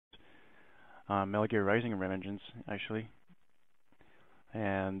Metal Gear Rising Revengeance, actually.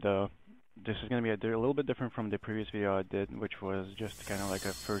 And this is going to be a little bit different from the previous video I did, which was just kind of like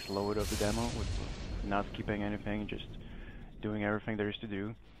a first load of the demo, with not skipping anything, just doing everything there is to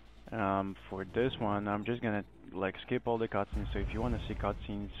do. For this one, I'm just going to like skip all the cutscenes, so if you want to see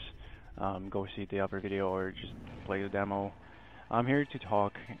cutscenes, go see the other video or just play the demo. I'm here to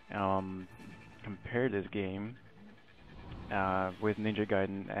talk, compare this game with Ninja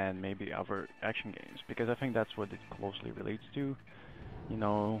Gaiden and maybe other action games, because I think that's what it closely relates to. You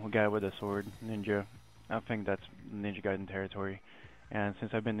know, a guy with a sword, ninja. I think that's Ninja Gaiden territory. And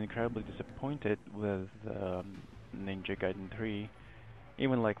since I've been incredibly disappointed with Ninja Gaiden 3,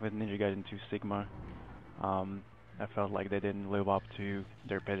 even like with Ninja Gaiden 2 Sigma, I felt like they didn't live up to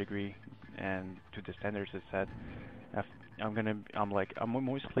their pedigree and to the standards it set. I'm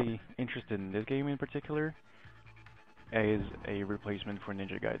mostly interested in this game in particular as a replacement for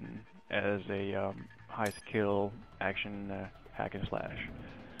Ninja Gaiden, as a high skill action hack and slash.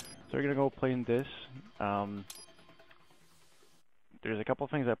 So we're gonna go playing this. There's a couple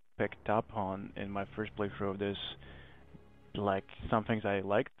things I picked up on in my first playthrough of this, like some things I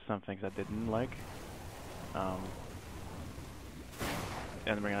liked, some things I didn't like.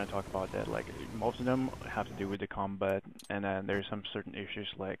 And we're gonna talk about that. Like most of them have to do with the combat, and then there's some certain issues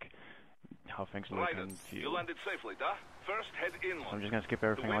like how things look and feel. You landed safely, da? First, head inland. So I'm just gonna skip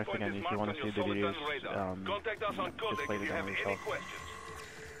everything else again. If you want to see the videos, just play the game yourself.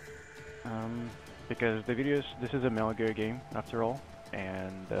 Because the videos, this is a Metal Gear game after all,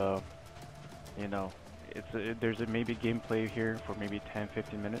 and you know, there's maybe gameplay here for maybe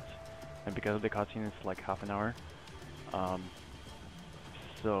 10-15 minutes, and because of the cutscene, it's like half an hour.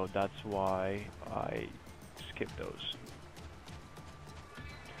 So that's why I skipped those.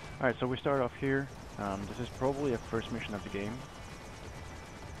 Alright, so we start off here. This is probably a first mission of the game.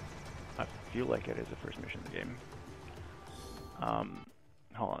 I feel like it is the first mission of the game.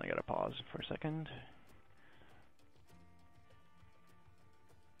 Hold on, I gotta pause for a second.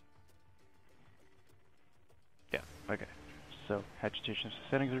 Yeah, okay. So, agitation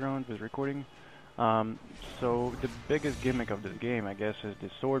settings around with recording. So the biggest gimmick of this game, I guess, is the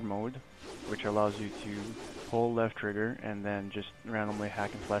sword mode, which allows you to hold left trigger and then just randomly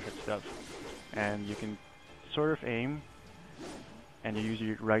hack and slash at stuff. And you can sort of aim, and you use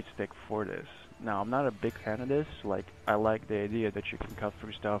your right stick for this. Now, I'm not a big fan of this. Like, I like the idea that you can cut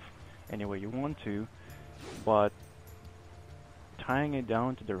through stuff any way you want to, but tying it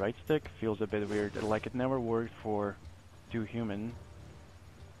down to the right stick feels a bit weird. Like, it never worked for 2 Human.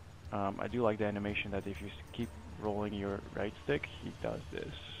 I do like the animation that if you keep rolling your right stick, he does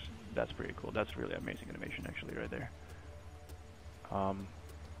this. That's pretty cool. That's really amazing animation, actually, right there.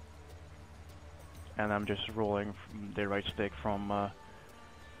 And I'm just rolling the right stick from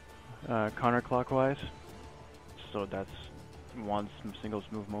counterclockwise, so that's one single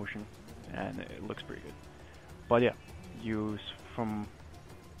smooth motion, and it looks pretty good. But yeah, from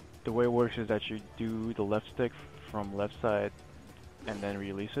the way it works is that you do the left stick from left side and then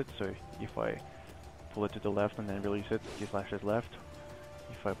release it. So if I pull it to the left and then release it, he slashes left.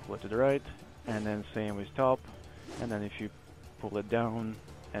 If I pull it to the right, and then same with top, and then if you pull it down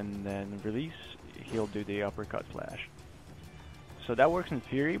and then release, he'll do the uppercut slash. So that works in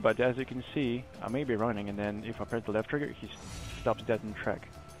theory, but as you can see, I may be running, and then if I press the left trigger, he stops dead in track.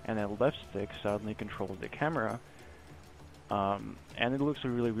 And then left stick suddenly controls the camera, and it looks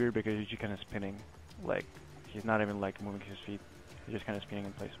really weird because he's just kind of spinning. Like, he's not even like moving his feet. He's just kind of spinning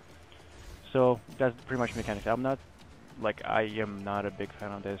in place. So that's pretty much mechanics. I am not a big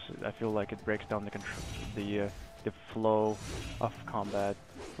fan of this. I feel like it breaks down the flow of combat,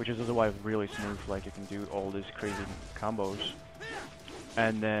 which is otherwise really smooth. Like, you can do all these crazy combos,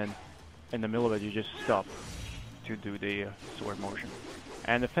 and then in the middle of it you just stop to do the sword motion.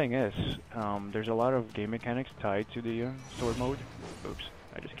 And the thing is, there's a lot of game mechanics tied to the sword mode. Oops,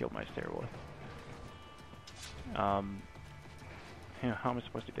 I just killed my stairwell. How am I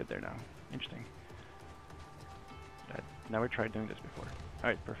supposed to get there now? Interesting. I've never tried doing this before.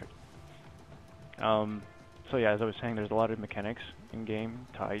 Alright, perfect. So yeah, as I was saying, there's a lot of mechanics in game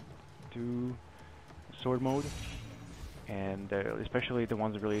tied to sword mode, and especially the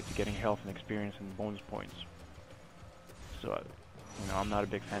ones related to getting health and experience and bonus points. So, you know, I'm not a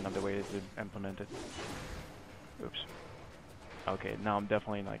big fan of the way it's implemented. Oops. Okay, now I'm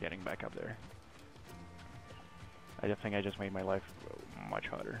definitely not getting back up there. I think I just made my life much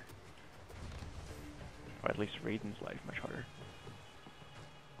harder. Or at least Raiden's life much harder.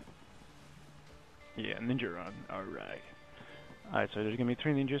 Yeah, ninja run. Alright. Alright, so there's gonna be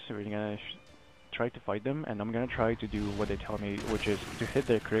 3 ninjas, so we're gonna try to fight them, and I'm gonna try to do what they tell me, which is to hit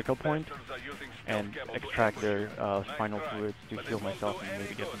their critical point and extract their spinal fluids to heal myself and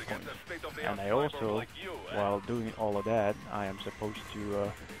maybe get some points. And I also, while doing all of that, I am supposed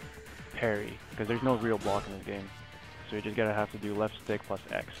to parry, because there's no real block in this game. So you just gotta have to do left stick plus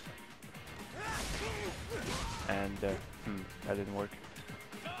X. And that didn't work.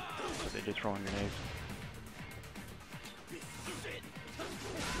 So they just throwing grenades.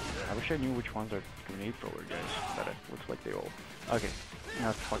 I wish I knew which ones are grenade thrower guys, but it looks like they all. Okay,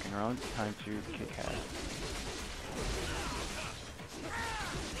 enough fucking around. Time to kick ass.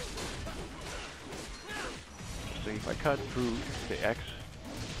 So if I cut through the X,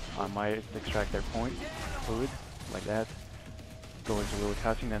 I might extract their point fluid like that. Go into a little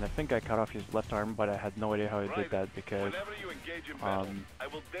cutscene, and I think I cut off his left arm, but I had no idea how I did that because I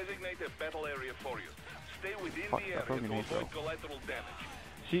will designate a battle area for you. Stay within the area to avoid collateral damage.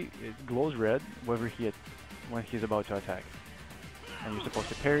 See, it glows red when he's about to attack. And you're supposed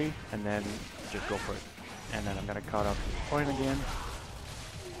to parry, and then just go for it. And then I'm gonna cut off his point again.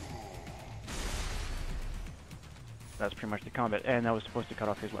 That's pretty much the combat. And I was supposed to cut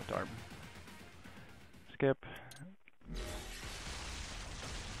off his left arm. Skip.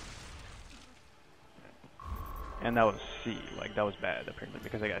 And that was C, like that was bad apparently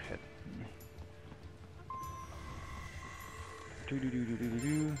because I got hit.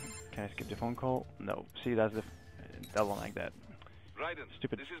 Can I skip the phone call? No. See, that's the one like that.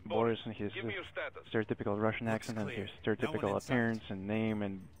 Stupid Boris and his stereotypical Russian accent and his stereotypical appearance and name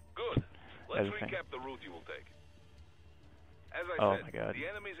and everything. Recap the route you will take. As Oh I said, my god. the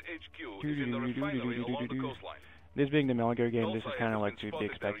enemy's HQ is in the refinery along the coastline. This being the Metal Gear game, this is kind of like to be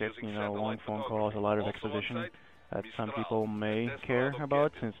expected, you know, long phone calls, a lot of exposition that some people may care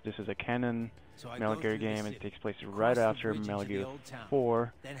about, since this is a canon Metal Gear game and it takes place right after Metal Gear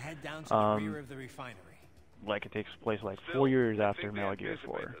 4. Like it takes place like 4 years after Metal Gear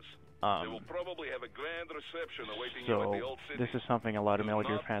 4. So this is something a lot of Metal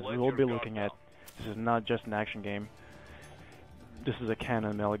Gear fans will be looking at. This is not just an action game. This is a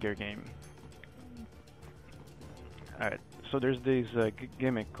canon Metal Gear game. Alright, so there's this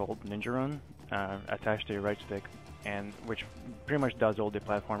gimmick called Ninja Run attached to your right stick, and which pretty much does all the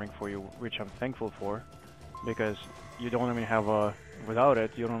platforming for you, which I'm thankful for, because you don't even have a, without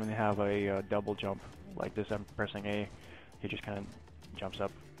it, you don't even have a double jump like this. I'm pressing A, he just kind of jumps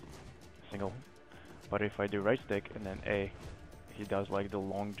up, single. But if I do right stick and then A, he does like the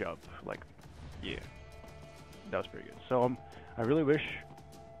long jump, like, yeah, that was pretty good. So I really wish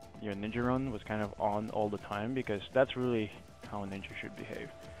your ninja run was kind of on all the time, because that's really how a ninja should behave.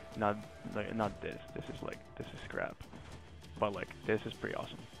 Not this. This is crap. But like this is pretty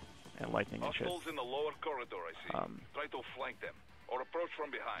awesome. And lightning and shit. In the lower corridor, I see. Try to flank them or approach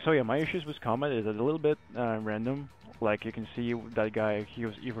from behind. So yeah, my issues with combat is a little bit random. Like you can see that guy, he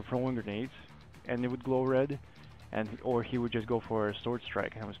was either throwing grenades and it would glow red, or he would just go for a sword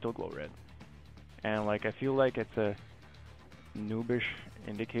strike and it would still glow red. And like I feel like it's a noobish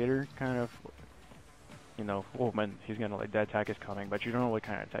indicator, kind of, you know, oh man, he's gonna, like, that attack is coming, but you don't know what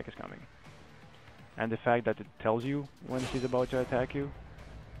kind of attack is coming. And the fact that it tells you when he's about to attack you,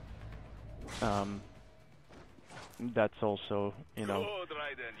 that's also, you know, good,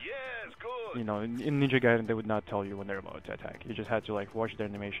 Raiden. Yes, good. You know, in Ninja Gaiden they would not tell you when they're about to attack. You just had to like watch their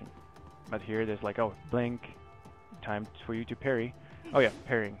animation. But here there's like, oh, blink, time for you to parry. Oh yeah,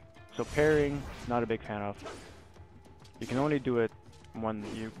 parrying. So parrying, not a big fan of. You can only do it when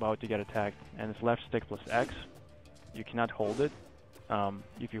you're about to get attacked, and it's left stick plus X. You cannot hold it.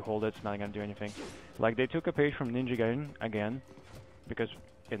 If you hold it, it's not gonna do anything. Like they took a page from Ninja Gaiden again, because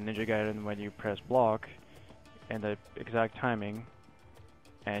in Ninja Gaiden when you press block and the exact timing,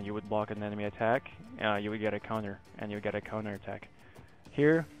 and you would block an enemy attack, you would get a counter, and you would get a counter attack.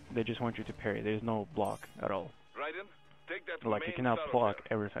 Here, they just want you to parry. There's no block at all. Raiden, take that like you cannot block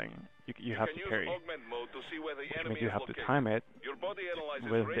everything. You have to parry. Which means you have to time it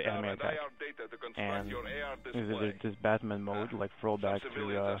with the enemy attack. And there's this Batman mode, like throwback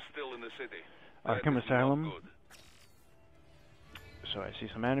to Arkham Asylum. So I see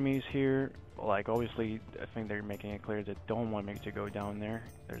some enemies here. Like obviously, I think they're making it clear they don't want me to go down there.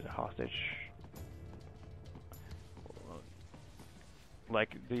 There's a hostage.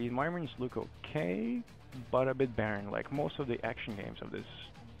 Like the environments look okay, but a bit barren. Like most of the action games of this,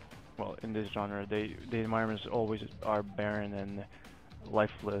 well, in this genre, the environments always are barren and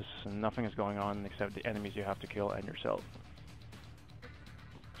lifeless, and nothing is going on except the enemies you have to kill and yourself.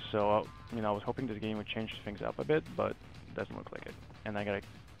 So, you know, I was hoping this game would change things up a bit, but it doesn't look like it. And I gotta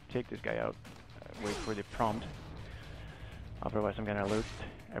take this guy out, wait for the prompt. Otherwise I'm gonna alert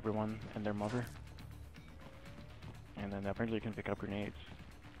everyone and their mother. And then apparently you can pick up grenades.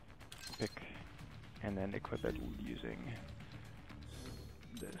 Pick and then equip it using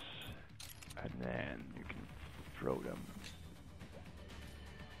this. And then you can throw them.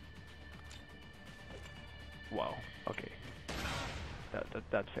 Wow, okay.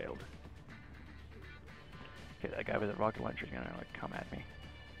 That failed. Okay, that guy with the rocket launcher is gonna like come at me.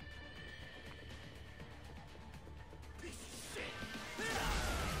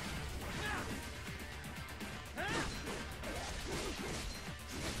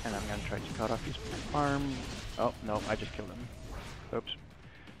 And I'm gonna try to cut off his arm. Oh, no, I just killed him. Oops.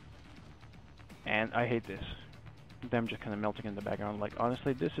 And I hate this. Them just kind of melting in the background. Like,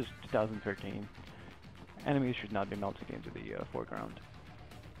 honestly, this is 2013. Enemies should not be melting into the foreground.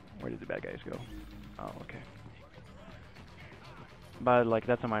 Where did the bad guys go? Oh, okay. But, like,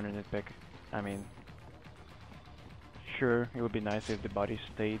 that's a minor nitpick. I mean, sure, it would be nice if the body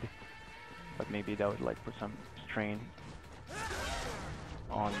stayed, but maybe that would, like, put some strain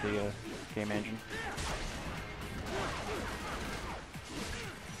on the game engine.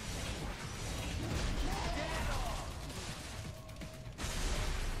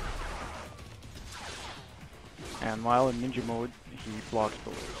 And while in ninja mode, he blocks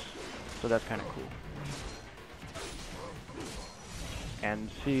bullets, so that's kind of cool.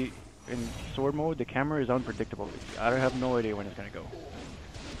 And see, in sword mode, the camera is unpredictable. I have no idea when it's gonna go.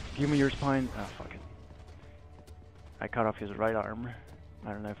 Give me your spine. Ah, fuck it. I cut off his right arm.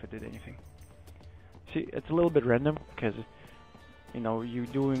 I don't know if it did anything. See, it's a little bit random, because, you know, you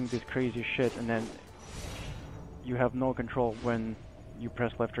doing this crazy shit, and then you have no control when you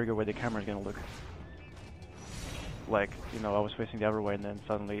press left trigger where the camera is gonna look. Like, you know, I was facing the other way, and then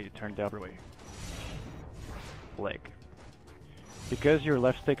suddenly it turned the other way. Like, because your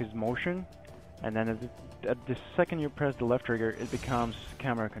left stick is motion, and then at the second you press the left trigger, it becomes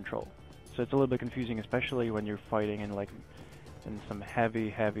camera control. So it's a little bit confusing, especially when you're fighting in like in some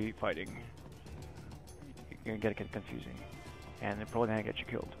heavy fighting. You're gonna get confusing, and it's probably gonna get you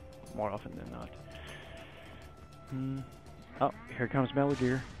killed more often than not. Oh, here comes Metal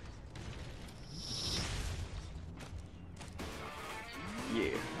Gear.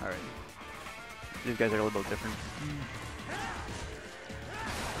 Yeah, alright. These guys are a little bit different.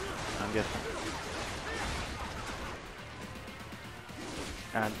 I'm guessing.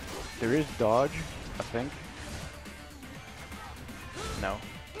 And there is dodge, I think. No,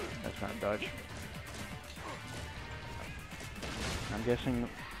 that's not dodge. I'm guessing.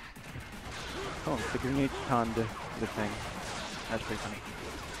 Oh, the grenade stunned the thing. That's pretty funny.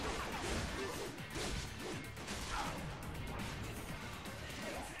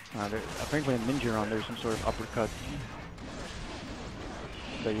 Apparently in Ninja Run there's some sort of uppercut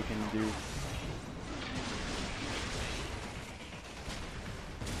that you can do.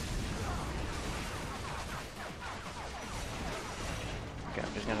 Okay,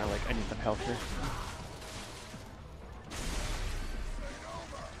 I'm just gonna like, I need some health here.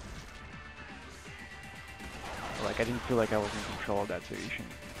 Like, I didn't feel like I was in control of that situation.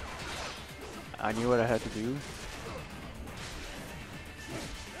 I knew what I had to do.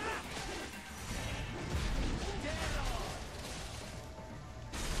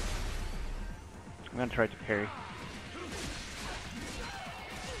 I'm gonna try to parry.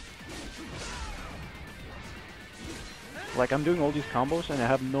 Like, I'm doing all these combos and I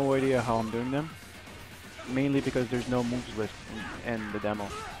have no idea how I'm doing them. Mainly because there's no moves list in the demo.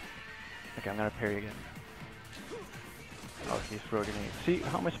 Okay, I'm gonna parry again. Oh, he's throwing a grenade. See,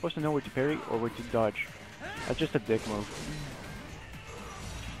 how am I supposed to know where to parry or where to dodge? That's just a dick move.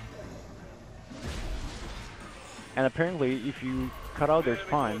 And apparently, if you cut out their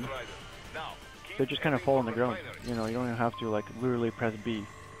spine, they just kind of fall on the ground. You know, you don't even have to like literally press B,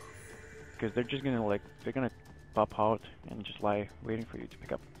 because they're just gonna like, they're gonna pop out and just lie waiting for you to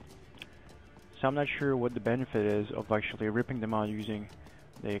pick up. So I'm not sure what the benefit is of actually ripping them out using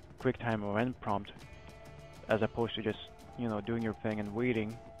the quick time event prompt, as opposed to just, you know, doing your thing and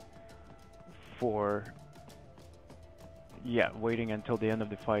waiting for, yeah, waiting until the end of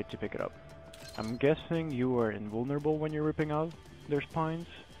the fight to pick it up. I'm guessing you are invulnerable when you're ripping out their spines.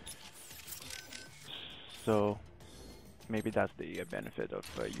 So maybe that's the benefit of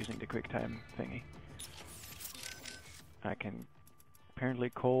using the quick time thingy. I can apparently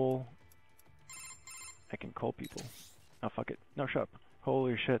call. I can call people. Oh, fuck it. No, shut up.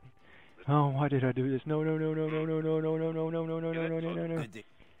 Holy shit. Oh, why did I do this? No, no, no, no, no, no, no, no, no, no, no, no, no, no, no, no, no, no.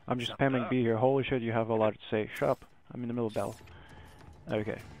 I'm just spamming B here. Holy shit, you have a lot to say. Shut up. I'm in the middle of battle.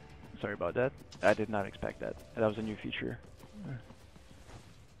 Okay. Sorry about that. I did not expect that. That was a new feature.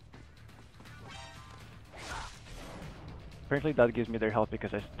 Apparently that gives me their health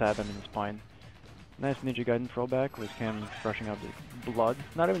because I stab him in the spine. Nice Ninja Gaiden throwback with him brushing out the blood.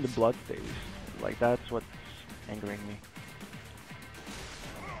 Not even the blood stays. Like, that's what's angering me.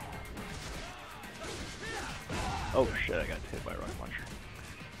 Oh shit, I got hit by a rocket launcher.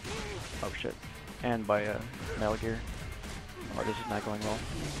 Oh shit. And by Metal Gear. Oh, this is not going well.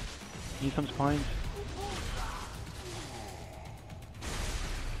 Need some spines.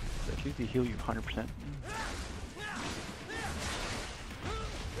 At least they heal you 100%. I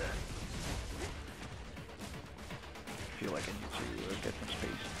feel like I need to get some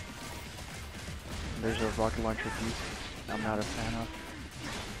space. There's a rocket launcher beat I'm not a fan of.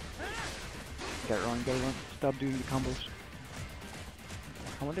 Get run. Stop doing the combos.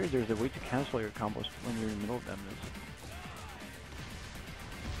 I wonder if there's a way to cancel your combos when you're in the middle of them.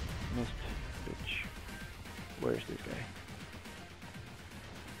 Missed, bitch. Where's this guy?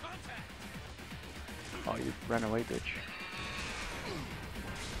 Oh, you ran away, bitch.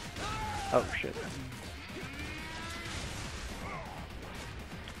 Oh shit.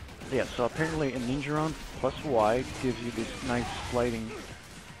 Yeah, so apparently a ninja round plus Y gives you this nice sliding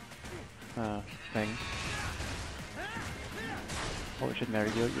thing. Holy shit,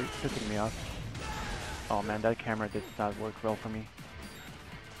 Mary, you're pissing me off. Oh man, that camera did not work well for me.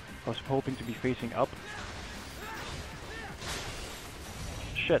 I was hoping to be facing up.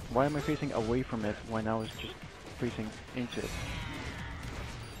 Shit, why am I facing away from it when I was just facing into it?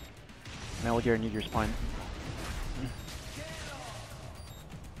 Now I need your spine.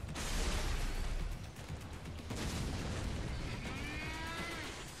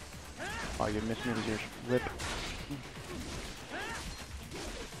 Oh, you missed me with your lip.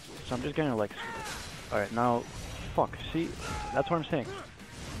 So I'm just gonna like... Alright, now... Fuck, see? That's what I'm saying.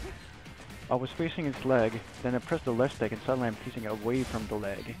 I was facing its leg, then I pressed the left stick and suddenly I'm facing away from the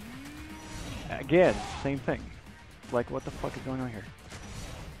leg. Again, same thing. Like, what the fuck is going on here?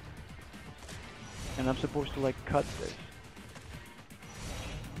 And I'm supposed to like cut this.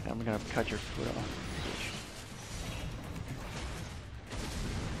 And I'm gonna cut your foot off.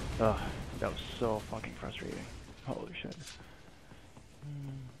 Ugh, that was so fucking frustrating. Holy shit.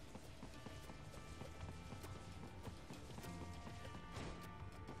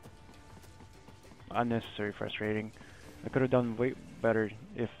 Unnecessary frustrating. I could have done way better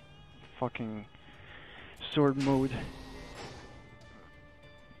if fucking sword mode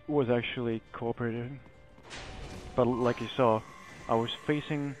was actually cooperative. But like you saw, I was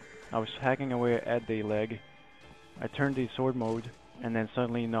hacking away at the leg. I turned the sword mode, and then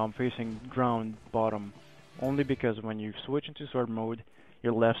suddenly now I'm facing ground bottom. Only because when you switch into sword mode,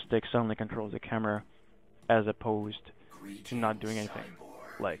 your left stick suddenly controls the camera, as opposed to not doing anything.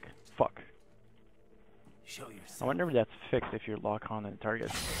 Like, fuck. I wonder if that's fixed if you lock on a target.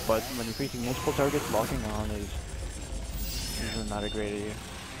 But when you're facing multiple targets, locking on is usually not a great idea.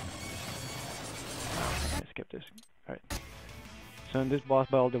 I skip this. Alright. So in this boss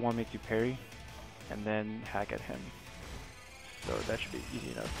battle, they want me to parry and then hack at him. So that should be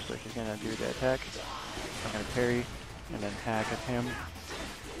easy enough. So he's gonna do the attack. I'm gonna parry and then hack at him.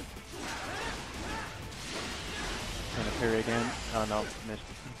 Gonna parry again. Oh no, missed.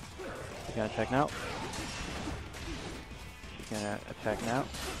 He's gonna attack now. He's gonna attack now.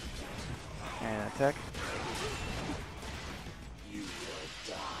 And attack.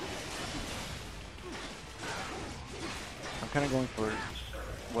 I'm kind of going for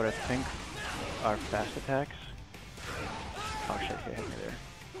what I think are fast attacks. Oh shit, he hit me there.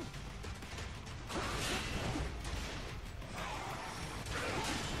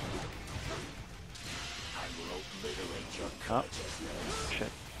 Oh,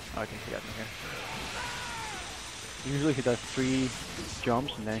 shit. Oh, okay, he got me here. Usually he does 3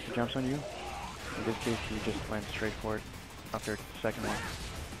 jumps and then he jumps on you. In this case, he just went straight for it after the second one.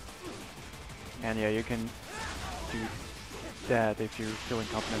 And yeah, you can do that if you're feeling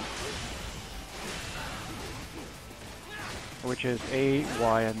confident. Which is A,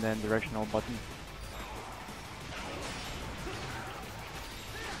 Y, and then directional button.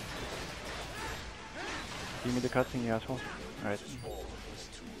 Give me the cutscene, you asshole. Alright.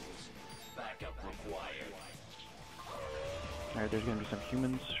 Alright, there's gonna be some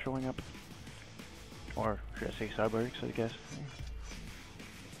humans showing up. Or should I say cyborgs, I guess.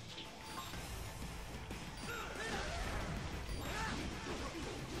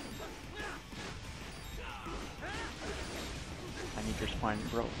 I need your spine,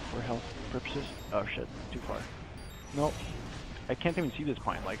 bro, for health purposes. Oh shit, too far. No, I can't even see the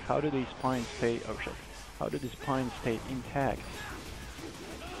spine. Like, how do these spines stay? Oh shit. How do the spines stay intact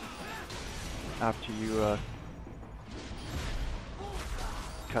after you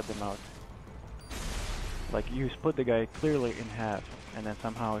cut them out? Like, you split the guy clearly in half, and then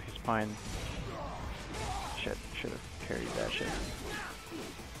somehow his spine should have carried that shit.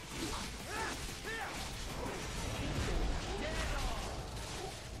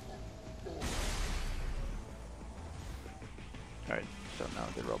 Alright, so now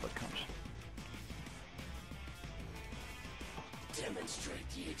the robot comes. Demonstrate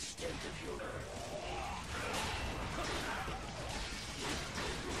the extent of your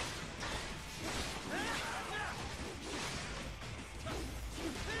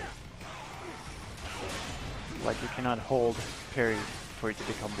Like, you cannot hold parry for it to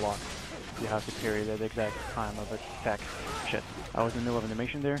become blocked. You have to parry at the exact time of attack. Shit. I was in the middle of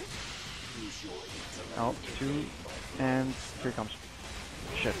animation there. Oh, 2, and here it comes.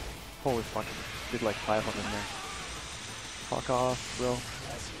 Shit. Holy fuck. Did like 5 of them there. Fuck off, bro.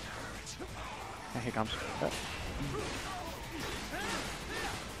 And here comes.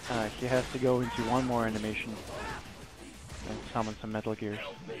 He has to go into one more animation and summon some Metal Gears.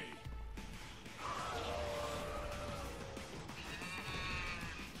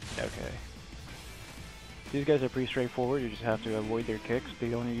 Okay. These guys are pretty straightforward, you just have to avoid their kicks. They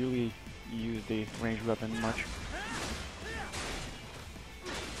don't really use the ranged weapon much.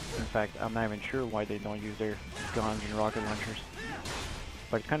 In fact, I'm not even sure why they don't use their guns and rocket launchers.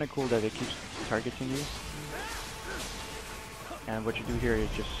 But it's kind of cool that it keeps targeting you. And what you do here is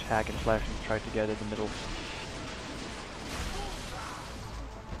just hack and slash and try to get in the middle.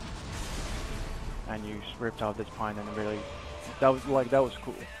 And you ripped out this spine and really... that was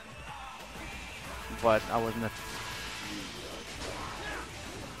cool. But I wasn't a...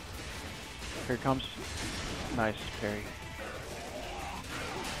 Here it comes. Nice parry.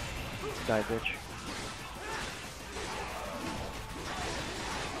 Die, bitch.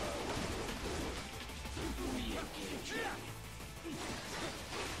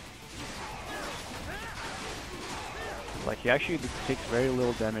 Like, he actually takes very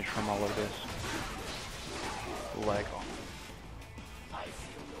little damage from all of this. Like,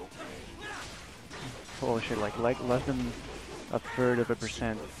 holy shit, like less than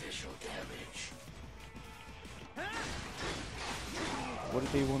 1/3%. What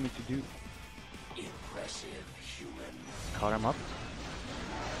did they want me to do? Caught him up.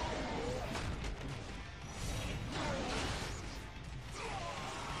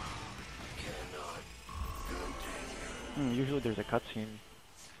 Usually there's a cutscene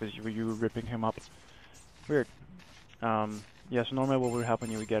because you were ripping him up. Weird. Yeah, so normally what would happen,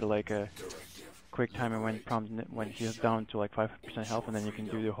 you would get like a quick time event prompt when he's down to like 5% health, and then you can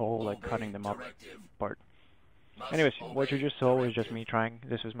do the whole like cutting them up part. Anyways, what you just saw was just me trying.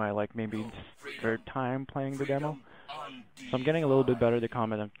 This is my like maybe 3rd time playing the demo. So I'm getting a little bit better at the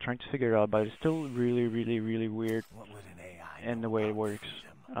combat. I'm trying to figure it out, but it's still really, really, really weird in the way it works.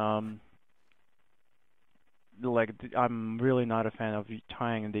 Like, I'm really not a fan of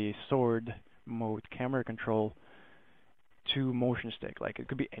tying the sword mode camera control to motion stick. Like, it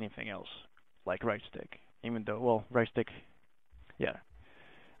could be anything else, like right stick. Even though, well, right stick, yeah.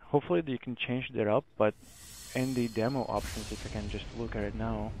 Hopefully you can change that up, but in the demo options, if you can just look at it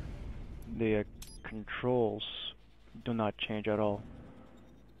now, the controls do not change at all.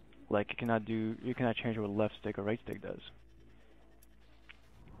 Like, you cannot change what left stick or right stick does.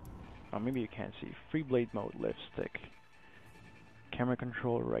 Or maybe you can't see. Free blade mode, left stick. Camera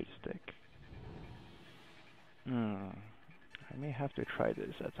control, right stick. I may have to try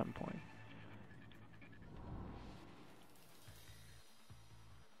this at some point.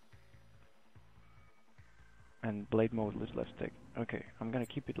 And blade mode is left stick. Okay, I'm gonna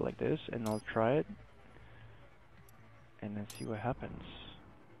keep it like this, and I'll try it. And then see what happens.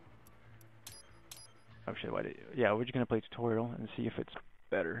 Oh shit, yeah, we're just gonna play a tutorial and see if it's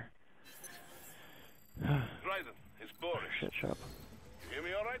better. Ryzen, it's Boris. Shit, shut up. You hear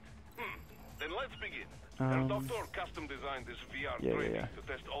me alright? Then let's begin. Our doctor custom designed this VR training to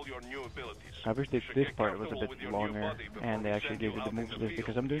test all your new abilities. I wish this part was a bit longer, and they actually gave you the moves list,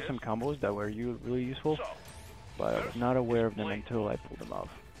 because I'm doing some combos that were really useful, but I was not aware of them until I pulled them off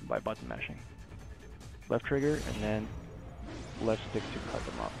by button mashing. Left trigger, and then left stick to cut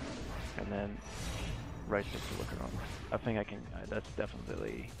them off, and then right stick to look around. I think I can. That's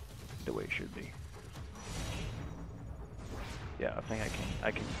definitely the way it should be. Yeah, I think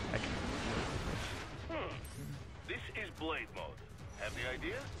I can. This is blade mode. Have the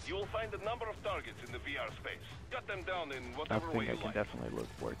idea? You will find a number of targets in the VR space. Cut them down in whatever way you like. I think I can definitely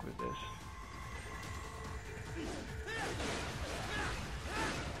work with this.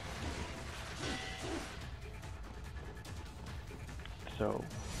 So,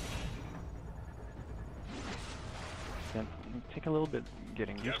 then take a little bit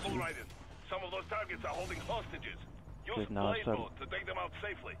getting used to. Some of those targets are holding hostages. Use now blade mode to take them out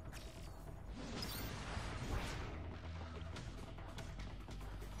safely.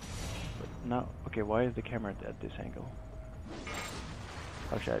 now, okay, why is the camera at this angle?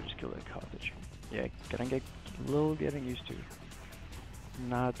 Or should I just kill that hostage? Yeah, getting used to.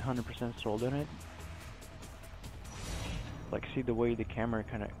 Not 100% sold on it. Like, see the way the camera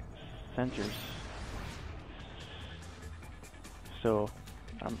kind of centers. So,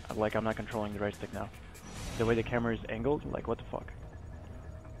 I'm not controlling the right stick now. The way the camera is angled, like, what the fuck?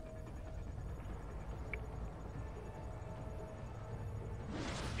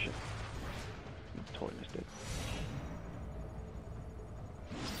 Shit. Totally missed it.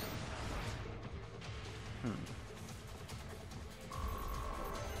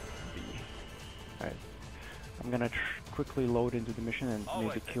 B. Alright. I'm gonna quickly load into the mission and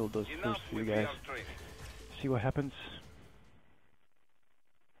maybe kill those first few guys. See what happens.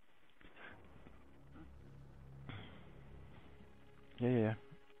 Yeah.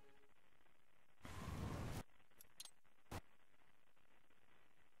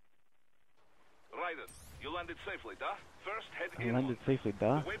 You landed safely, da? First, head I landed safely,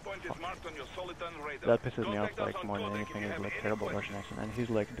 da? The waypoint is marked on your Soliton radar. That pisses me off like more than anything is like terrible Russian accent, and he's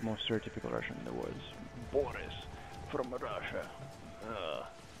like the most stereotypical Russian there was. Boris from Russia.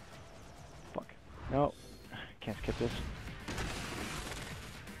 Fuck. No, can't skip this.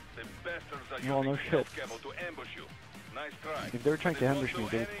 The bastards are no shit. To ambush you. Nice try. If they were trying to ambush me,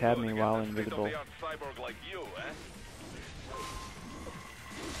 they would stab me while invisible. Cyborg like you, eh?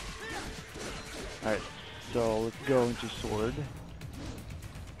 Alright, so let's go into sword.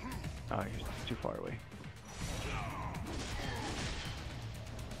 Oh, he's too far away.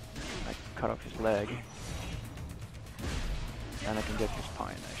 I cut off his leg. And I can get his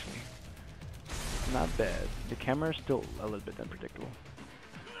spine, actually. Not bad. The camera is still a little bit unpredictable.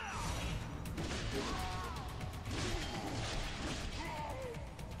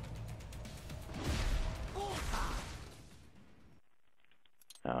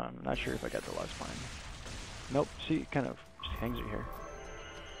 Not sure if I got the last spine. Nope, see, it kind of just hangs right here.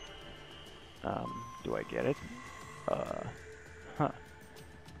 Do I get it? Huh.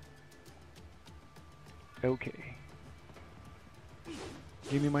 Okay.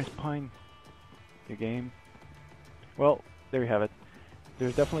 Give me my spine. Your game. Well, there you have it.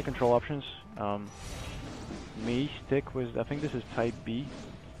 There's definitely control options. Me stick was, I think this is type B.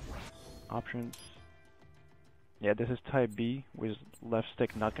 Options. Yeah, this is type B, with left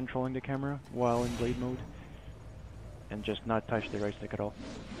stick not controlling the camera while in blade mode, and just not touch the right stick at all.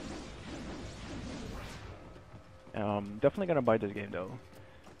 Definitely gonna buy this game though,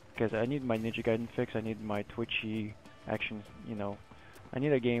 because I need my Ninja Gaiden fix, I need my twitchy actions, you know. I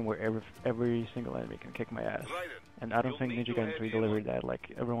need a game where every single enemy can kick my ass. And I don't think Ninja Gaiden 3 delivered that,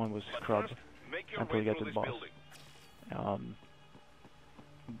 like everyone was scrubbed until you get to the boss.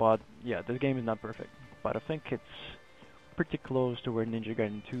 But yeah, this game is not perfect. But I think it's pretty close to where Ninja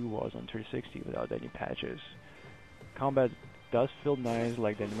Gaiden 2 was on 360 without any patches. Combat does feel nice,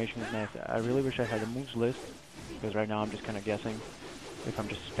 like the animation is nice. I really wish I had a moves list, because right now I'm just kind of guessing if I'm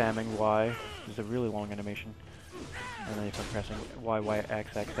just spamming Y. It's a really long animation. And then if I'm pressing Y, Y,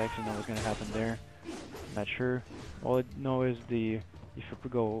 X, X, X, you know what's going to happen there. Not sure. All I know is if you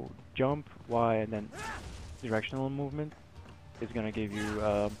go jump, Y, and then directional movement, it's going to give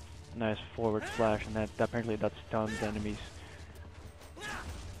you nice forward slash, and that apparently that stuns enemies.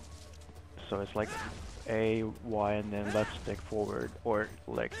 So it's like A, Y, and then left stick forward, or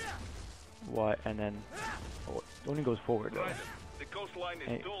like Y and then it only goes forward though. The coastline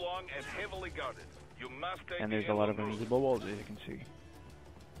is too long and heavily guarded. You must take and there's a lot of invisible walls, as you can see.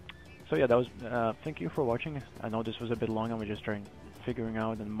 So yeah, that was. Thank you for watching. I know this was a bit long. I was just figuring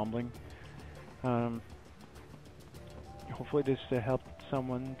out and mumbling. Hopefully this helped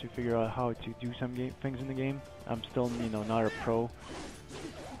someone to figure out how to do some things in the game. I'm still, not a pro,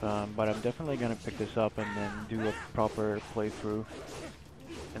 but I'm definitely gonna pick this up and then do a proper playthrough.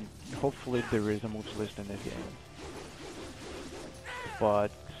 And hopefully there is a moves list in this game.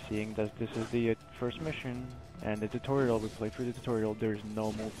 But seeing that this is the first mission and the tutorial, we played through the tutorial, there's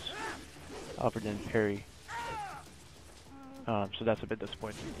no moves other than parry. So that's a bit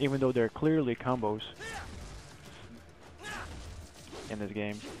disappointing. Even though there are clearly combos in this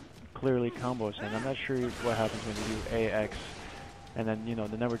game, and I'm not sure what happens when you do AX, and then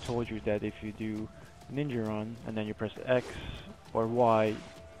they never told you that if you do ninja run and then you press X or Y,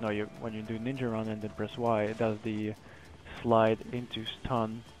 when you do ninja run and then press Y, it does the slide into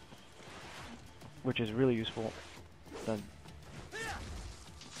stun, which is really useful.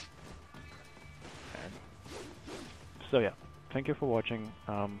 So yeah, thank you for watching,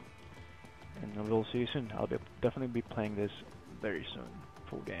 and we'll see you soon. I'll definitely be playing this very soon,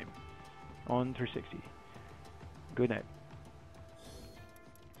 full game, on 360. Good night.